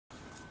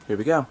here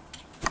we go.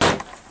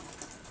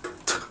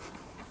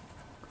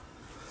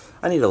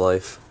 I need a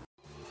life.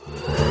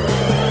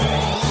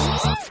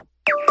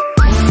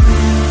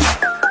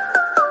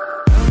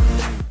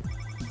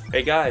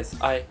 Hey guys,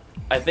 I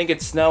think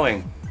it's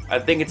snowing. I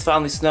think it's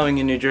finally snowing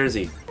in New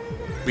Jersey.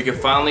 We can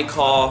finally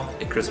call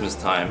it Christmas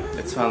time.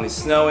 It's finally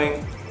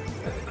snowing,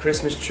 got the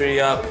Christmas tree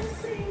up,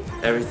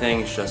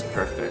 everything is just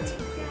perfect.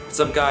 What's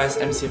up guys,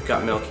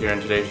 Mcfgotmillk here,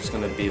 and today's just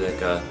gonna be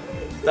like a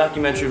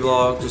documentary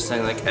vlog, just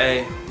saying like,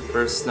 hey,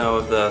 first snow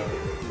of the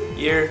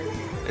year.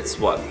 It's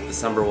what,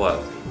 December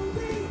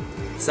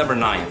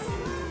 9th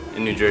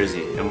in New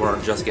Jersey, and we're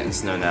just getting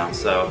snow now,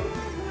 so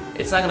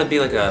it's not gonna be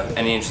like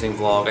any interesting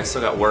vlog. I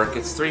still got work.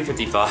 It's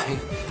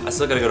 3:55. I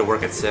still gotta go to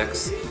work at 6,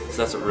 so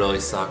that's what really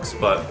sucks.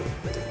 But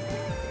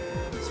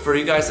for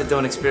you guys that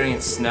don't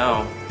experience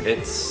snow,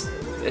 it's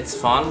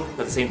fun,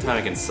 but at the same time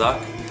it can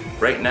suck.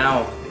 Right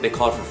now they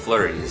call it for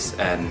flurries,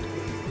 and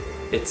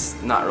it's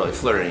not really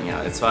flurrying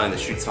out. It's finally,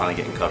 the street's finally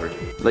getting covered.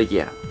 Like,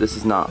 yeah, this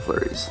is not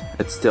flurries.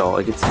 It's still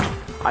like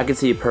I can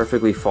see it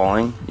perfectly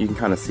falling. You can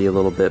kind of see a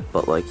little bit,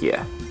 but like,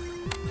 yeah.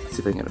 Let's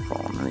see if I can get it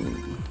falling. I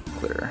mean,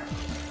 clear.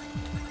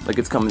 Like,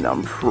 it's coming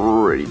down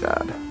pretty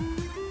bad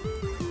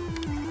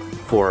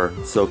for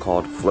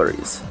so-called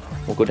flurries.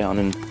 We'll go down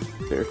in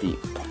bare feet.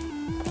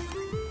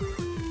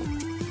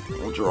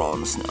 We'll draw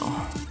in the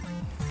snow.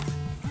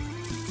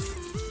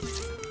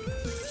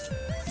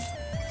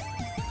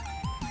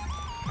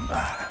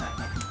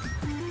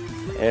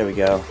 There we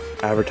go.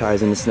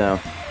 Advertising the snow.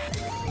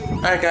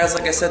 Alright guys,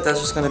 like I said, that's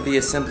just gonna be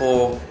a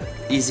simple,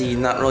 easy,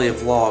 not really a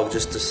vlog,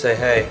 just to say,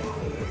 hey,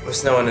 we're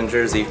snowing in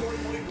Jersey.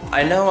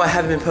 I know I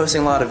haven't been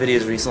posting a lot of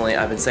videos recently.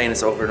 I've been saying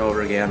this over and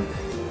over again.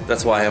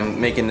 That's why I'm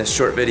making this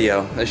short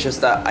video. It's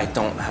just that I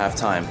don't have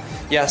time.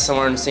 Yes, I'm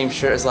wearing the same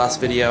shirt as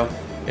last video.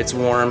 It's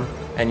warm.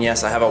 And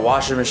yes, I have a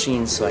washer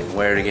machine so I can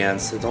wear it again,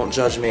 so don't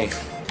judge me.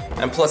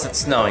 And plus it's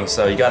snowing,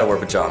 so you gotta wear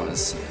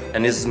pajamas.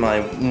 And this is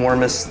my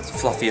warmest,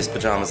 fluffiest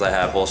pajamas I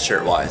have, well,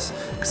 shirt-wise,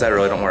 because I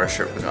really don't wear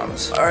shirt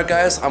pajamas. Alright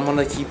guys, I'm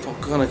gonna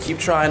keep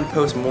trying to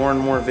post more and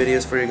more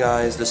videos for you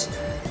guys. Just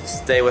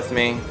stay with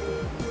me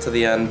to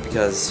the end,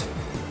 because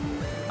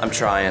I'm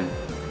trying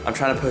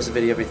to post a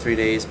video every 3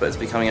 days, but it's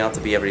becoming out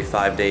to be every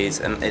 5 days,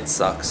 and it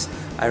sucks.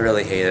 I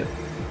really hate it.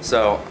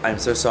 So, I'm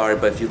so sorry,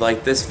 but if you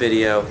like this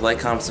video, like,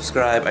 comment,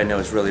 subscribe. I know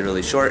it's really,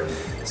 really short,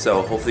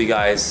 so hopefully you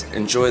guys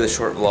enjoy the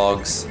short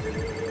vlogs,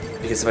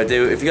 because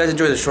if you guys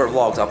enjoy the short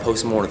vlogs, I'll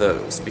post more of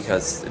those,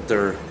 because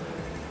they're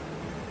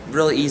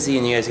really easy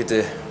and you guys get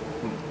to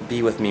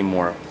be with me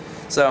more.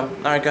 So,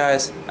 alright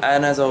guys,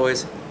 and as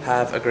always,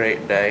 have a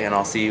great day, and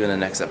I'll see you in the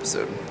next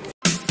episode.